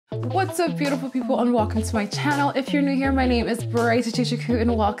What's up, beautiful people, and welcome to my channel. If you're new here, my name is Bright Chichiku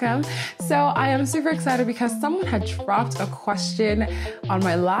and welcome. So I am super excited because someone had dropped a question on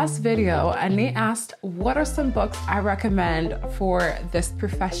my last video and they asked what are some books I recommend for this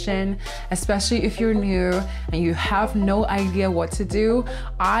profession, especially if you're new and you have no idea what to do.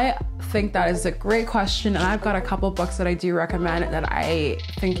 I think that is a great question, and I've got a couple books that I do recommend that I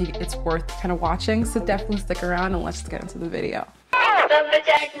think it's worth kind of watching. So definitely stick around and let's get into the video. The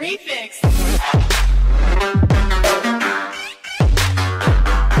Jack Refix.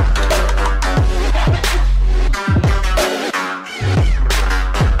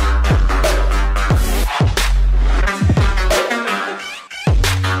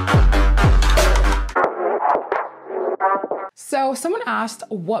 So someone asked,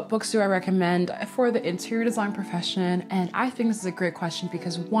 what books do I recommend for the interior design profession? And I think this is a great question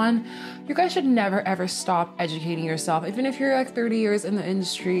because one, you guys should never ever stop educating yourself. Even if you're like 30 years in the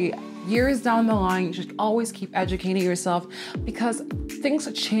industry, years down the line, you should always keep educating yourself because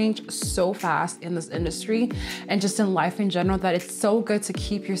things change so fast in this industry and just in life in general that it's so good to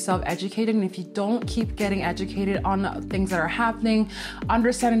keep yourself educated. And if you don't keep getting educated on things that are happening,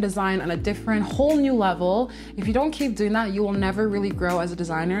 understanding design on a different, whole new level, if you don't keep doing that, you will never really grow as a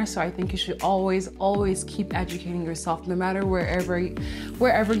designer. So I think you should always keep educating yourself no matter wherever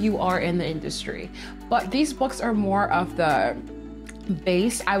you are in the industry. But these books are more of the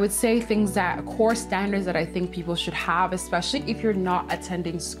base, I would say, things that core standards that I think people should have, especially if you're not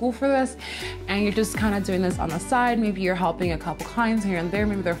attending school for this and you're just kind of doing this on the side. Maybe you're helping a couple clients here and there,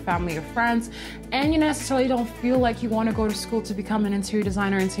 maybe they're family or friends, and you necessarily don't feel like you want to go to school to become an interior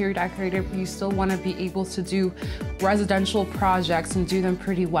designer, interior decorator, but you still want to be able to do residential projects and do them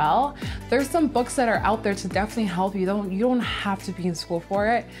pretty well. There's some books that are out there to definitely help you. You don't have to be in school for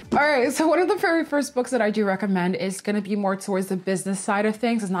it. All right, so one of the very first books that I do recommend is going to be more towards the business side of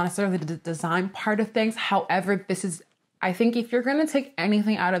things. It's not necessarily the design part of things. However, I think if you're going to take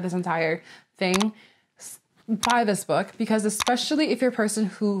anything out of this entire thing, buy this book, because especially if you're a person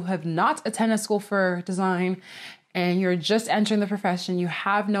who have not attended school for design and you're just entering the profession, you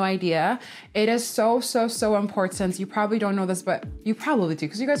have no idea. It is so important. You probably don't know this, but you probably do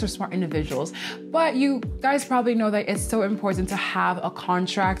because you guys are smart individuals. But you guys probably know that it's so important to have a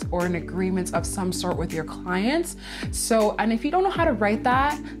contract or an agreement of some sort with your clients. So, and if you don't know how to write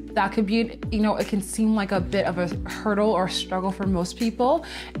that could be, it can seem like a bit of a hurdle or struggle for most people.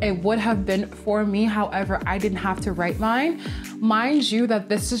 It would have been for me. However, I didn't have to write mine. Mind you that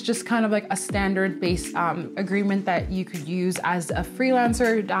this is just kind of like a standard based agreement that you could use as a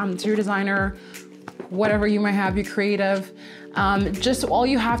freelancer, interior designer, whatever you might have, you're creative. Just all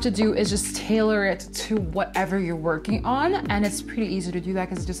you have to do is just tailor it to whatever you're working on. And it's pretty easy to do that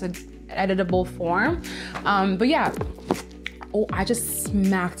because it's just an editable form. But yeah. Oh, I just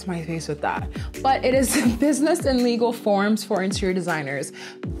smacked my face with that. But it is Business and Legal Forms for Interior Designers.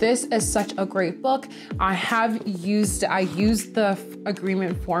 This is such a great book. I used the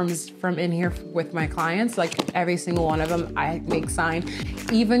agreement forms from in here with my clients, like every single one of them I make sign.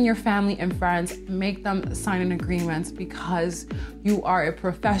 Even your family and friends, make them sign an agreement because you are a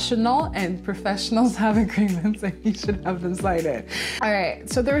professional and professionals have agreements and you should have them sign it. All right,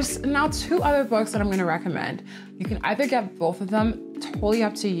 so there's now two other books that I'm gonna recommend. You can either get both of them, totally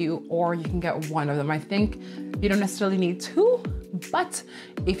up to you, or you can get one of them. I think you don't necessarily need two, but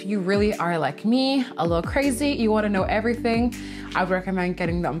if you really are like me, a little crazy, you want to know everything, I would recommend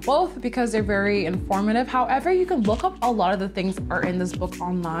getting them both because they're very informative. However, you can look up a lot of the things are in this book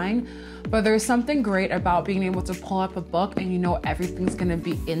online, but there's something great about being able to pull up a book and you know everything's going to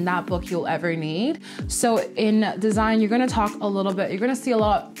be in that book you'll ever need. So in design, you're going to talk a little bit, you're going to see a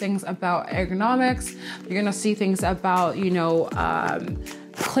lot of things about ergonomics, you're going to see things about,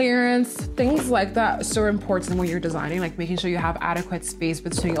 clearance, things like that. So important when you're designing, like making sure you have adequate space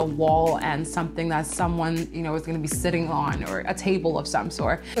between a wall and something that someone, is going to be sitting on, or a table of some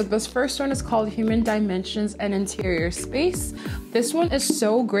sort. So this first one is called Human Dimensions and Interior Space. This one is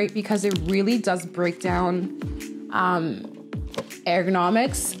so great because it really does break down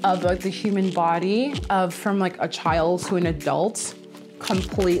ergonomics of like the human body from like a child to an adult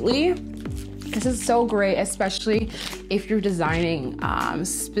completely. This is so great, especially if you're designing,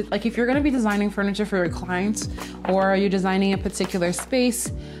 like if you're gonna be designing furniture for your clients, or you're designing a particular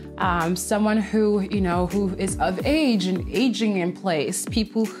space, someone who is of age and aging in place,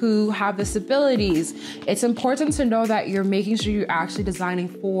 people who have disabilities. It's important to know that you're making sure you're actually designing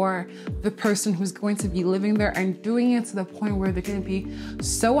for the person who's going to be living there and doing it to the point where they're going to be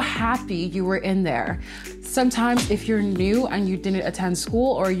so happy you were in there. Sometimes if you're new and you didn't attend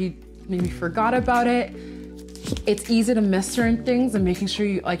school or you maybe forgot about it, it's easy to miss certain things, and making sure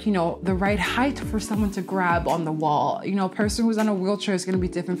you like, you know, the right height for someone to grab on the wall. You know, a person who's on a wheelchair is going to be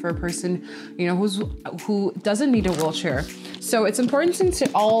different for a person, you know, who doesn't need a wheelchair. So it's important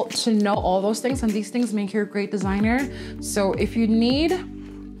to know all those things, and these things make you a great designer. So if you need,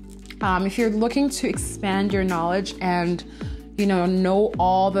 if you're looking to expand your knowledge and, you know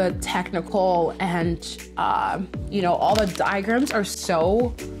all the technical and, you know, all the diagrams are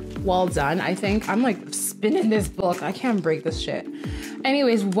so well done. I think I'm like spinning this book. I can't break this shit.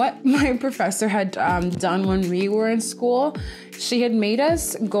 Anyways, what my professor had done when we were in school, she had made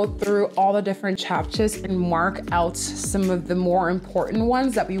us go through all the different chapters and mark out some of the more important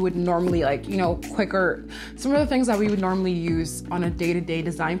ones that we would normally, like, you know, quicker, some of the things that we would normally use on a day-to-day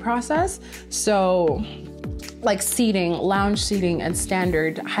design process. So like seating, lounge seating, and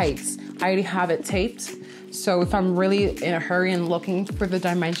standard heights. I already have it taped. So if I'm really in a hurry and looking for the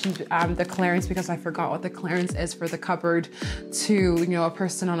dimensions, the clearance, because I forgot what the clearance is for the cupboard to, you know, a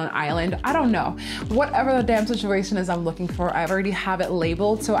person on an island, I don't know. Whatever the damn situation is I'm looking for, I already have it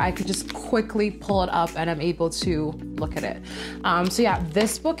labeled, so I could just quickly pull it up and I'm able to look at it. So yeah,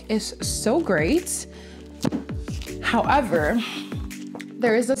 this book is so great. However,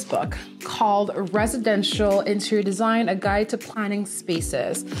 there is this book called Residential Interior Design, A Guide to Planning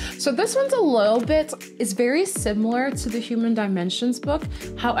Spaces. So this one's a little bit, it's very similar to the Human Dimensions book.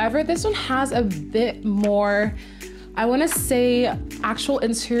 However, this one has a bit more, I want to say, actual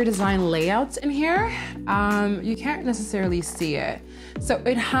interior design layouts in here. You can't necessarily see it. So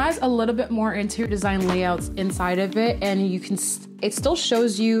it has a little bit more interior design layouts inside of it, and you can, it still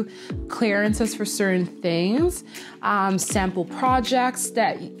shows you clearances for certain things, sample projects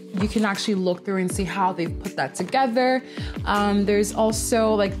that you can actually look through and see how they've put that together. There's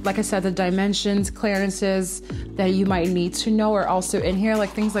also, like I said, the dimensions, clearances that you might need to know are also in here,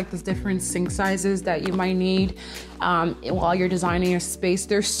 like things like the different sink sizes that you might need while you're designing your space.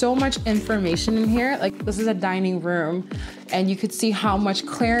 There's so much information in here. Like, this is a dining room, and you could see how much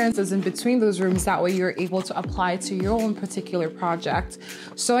clearance is in between those rooms. That way you're able to apply to your own particular project.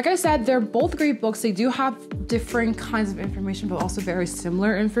 So like I said, they're both great books. They do have different kinds of information, but also very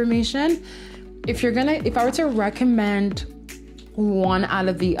similar information. If I were to recommend one out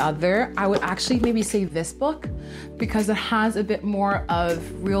of the other, I would actually maybe say this book, because it has a bit more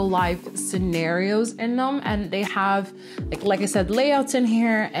of real life scenarios in them, and they have, like I said, layouts in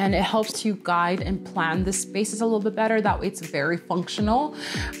here, and it helps you guide and plan the spaces a little bit better. That way it's very functional,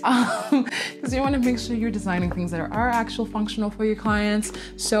 because you want to make sure you're designing things that are actual functional for your clients.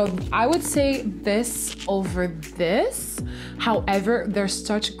 So I would say this over this. However, they're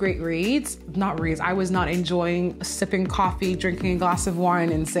such great reads. Not reads. I was not enjoying sipping coffee, drinking a glass of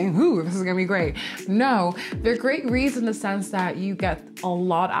wine, and saying, "Ooh, this is gonna be great." No, they're great reads in the sense that you get a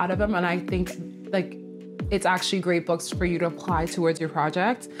lot out of them, and I think like it's actually great books for you to apply towards your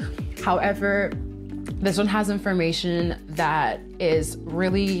project. However, this one has information that is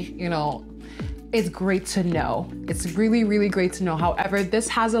really, you know, it's great to know. It's really, really great to know. However, this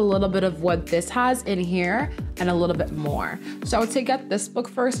has a little bit of what this has in here and a little bit more. So I would say get this book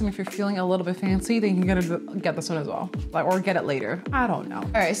first, and if you're feeling a little bit fancy, then you can get this one as well, or get it later. I don't know.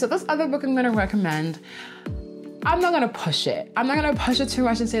 All right, so this other book I'm gonna recommend, I'm not gonna push it. I'm not gonna push it too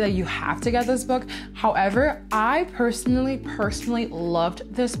much and say that you have to get this book. However, I personally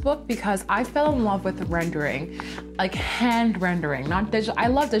loved this book because I fell in love with rendering, like hand rendering, not digital. I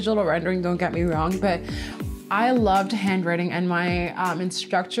love digital rendering, don't get me wrong, but I loved handwriting, and my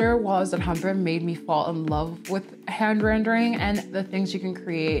instructor, while I was at Humber, made me fall in love with hand rendering and the things you can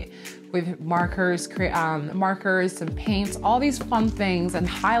create with markers, markers and paints, all these fun things, and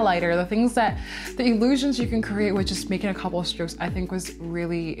highlighter, the illusions you can create with just making a couple of strokes, I think was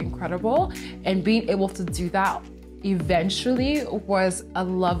really incredible. And being able to do that eventually was a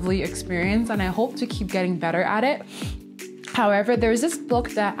lovely experience, and I hope to keep getting better at it. However, there's this book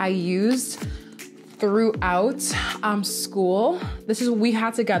that I used throughout school. We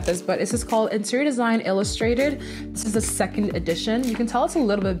had to get this, but this is called Interior Design Illustrated. This is the 2nd edition. You can tell it's a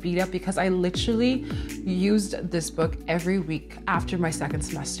little bit beat up because I literally used this book every week after my 2nd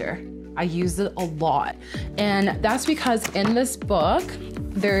semester. I used it a lot. And that's because in this book,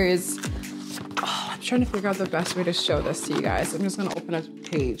 there is, I'm trying to figure out the best way to show this to you guys. I'm just gonna open a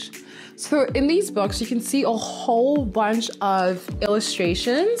page. So in these books, you can see a whole bunch of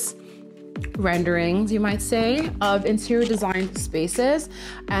illustrations renderings, you might say, of interior design spaces,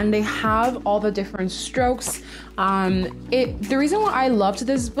 and they have all the different strokes. The reason why I loved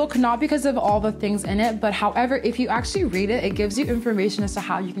this book, not because of all the things in it, but however, if you actually read it, it gives you information as to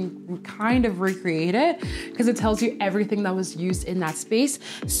how you can kind of recreate it, because it tells you everything that was used in that space.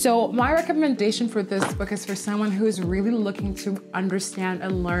 So my recommendation for this book is for someone who is really looking to understand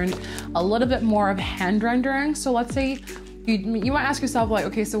and learn a little bit more of hand rendering. So let's say you might ask yourself, like,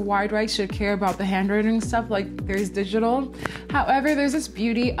 okay, so why do I should care about the handwriting stuff? Like, there's digital. However, there's this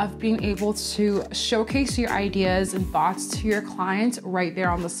beauty of being able to showcase your ideas and thoughts to your client right there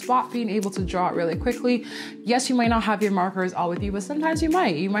on the spot, being able to draw it really quickly. Yes, you might not have your markers all with you, but sometimes you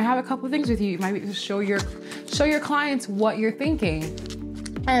might. You might have a couple of things with you. You might be able to show your clients what you're thinking.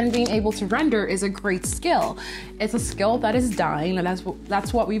 And being able to render is a great skill. It's a skill that is dying, and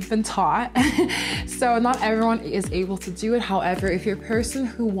that's what we've been taught. So not everyone is able to do it. However, if you're a person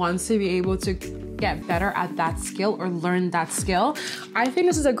who wants to be able to get better at that skill or learn that skill, I think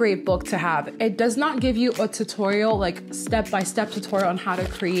this is a great book to have. It does not give you a tutorial, like step-by-step tutorial on how to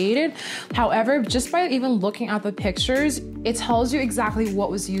create it. However, just by even looking at the pictures, it tells you exactly what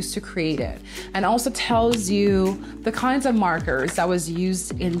was used to create it, and also tells you the kinds of markers that was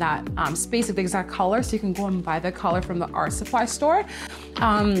used in that space of the exact color, so you can go and buy the color from the art supply store.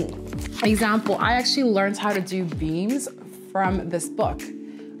 Example, I actually learned how to do beams from this book.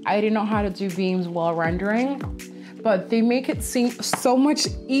 I didn't know how to do beams while rendering, but they make it seem so much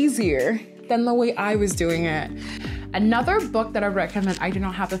easier than the way I was doing it. Another book that I recommend, I do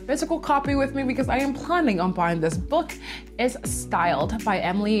not have a physical copy with me because I am planning on buying this book, is Styled by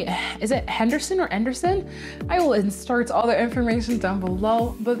Emily, is it Henderson or Anderson? I will insert all the information down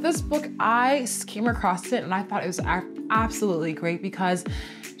below, but this book, I came across it and I thought it was absolutely great because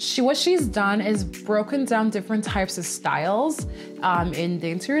what she's done is broken down different types of styles in the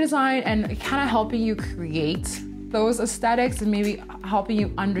interior design and kind of helping you create those aesthetics and maybe helping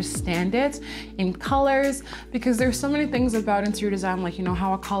you understand it in colors, because there's so many things about interior design, like, you know,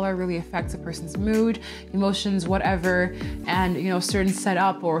 how a color really affects a person's mood, emotions, whatever, and, you know, certain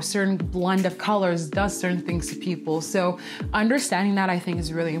setup or certain blend of colors does certain things to people. So understanding that, I think,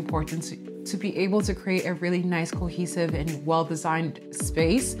 is really important to be able to create a really nice, cohesive, and well-designed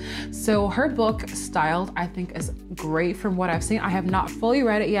space. So her book, Styled, I think is great from what I've seen. I have not fully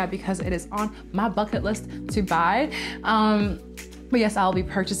read it yet because it is on my bucket list to buy. But yes, I'll be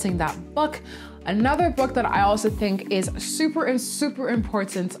purchasing that book. Another book that I also think is super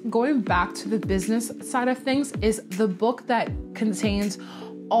important, going back to the business side of things, is the book that contains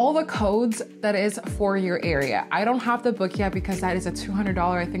all the codes that is for your area. I don't have the book yet because that is a $200,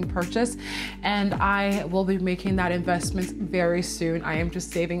 I think, purchase, and I will be making that investment very soon. I am just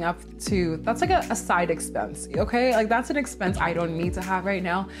saving up to, that's like a side expense, okay? Like, that's an expense I don't need to have right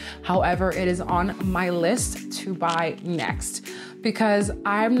now. However, it is on my list to buy next, because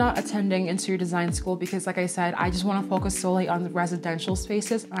I'm not attending interior design school because, like I said, I just want to focus solely on the residential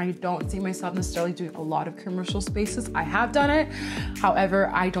spaces. I don't see myself necessarily doing a lot of commercial spaces. I have done it.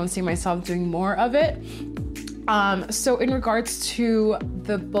 However, I don't see myself doing more of it. So in regards to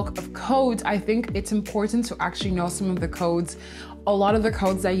the book of codes, I think it's important to actually know some of the codes. A lot of the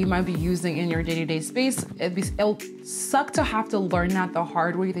codes that you might be using in your day-to-day space, it'll suck to have to learn that the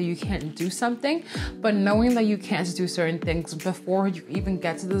hard way, that you can't do something, but knowing that you can't do certain things before you even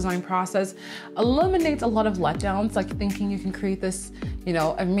get to the design process eliminates a lot of letdowns, like thinking you can create this, you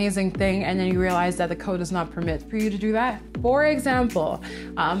know, amazing thing, and then you realize that the code does not permit for you to do that. For example,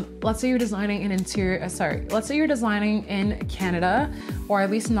 let's say you're designing an let's say you're designing in Canada, or at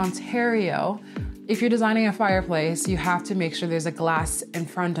least in Ontario. If you're designing a fireplace, you have to make sure there's a glass in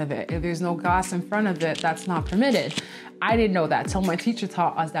front of it. If there's no glass in front of it, that's not permitted. I didn't know that till my teacher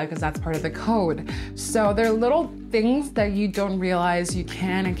taught us that, because that's part of the code. So there are little things that you don't realize you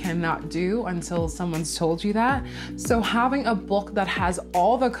can and cannot do until someone's told you that. So having a book that has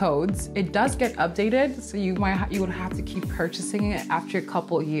all the codes, it does get updated, so you would have to keep purchasing it after a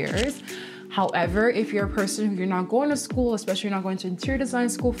couple years. However, if you're a person who you're not going to school, especially you're not going to interior design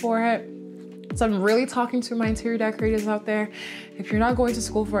school for it, so I'm really talking to my interior decorators out there. If you're not going to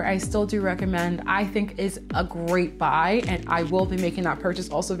school for it, I still do recommend. I think is a great buy, and I will be making that purchase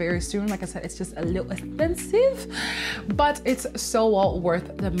also very soon. Like I said, it's just a little expensive, but it's so well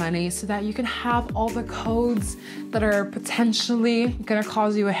worth the money, so that you can have all the codes that are potentially gonna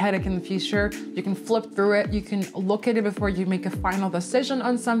cause you a headache in the future. You can flip through it. You can look at it before you make a final decision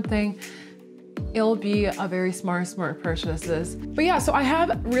on something. it'll be a very smart purchases. But yeah, so I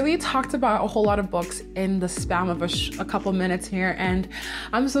have really talked about a whole lot of books in the span of a couple minutes here, and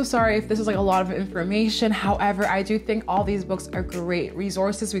I'm so sorry if this is like a lot of information. However, I do think all these books are great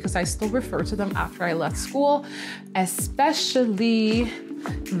resources because I still refer to them after I left school, especially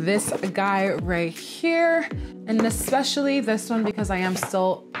this guy right here, and especially this one because I am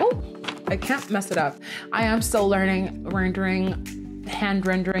still, I can't mess it up. I am still learning hand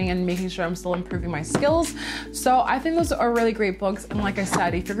rendering and making sure I'm still improving my skills. So I think those are really great books. And like I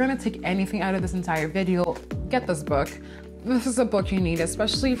said, if you're gonna take anything out of this entire video, get this book. This is a book you need,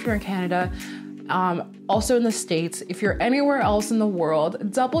 especially if you're in Canada. Also in the States, if you're anywhere else in the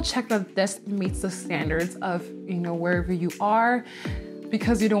world, double check that this meets the standards of, wherever you are,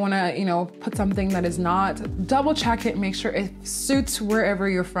 because you don't want to, put something that is not. Double check it, make sure it suits wherever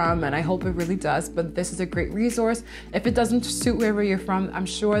you're from, and I hope it really does, but this is a great resource. If it doesn't suit wherever you're from, I'm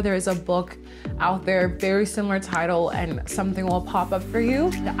sure there is a book out there, very similar title, and something will pop up for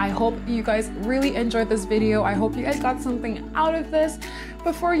you. I hope you guys really enjoyed this video. I hope you guys got something out of this.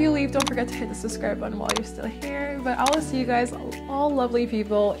 Before you leave, don't forget to hit the subscribe button while you're still here, but I will see you guys, all lovely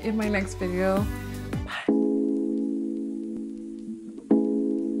people, in my next video.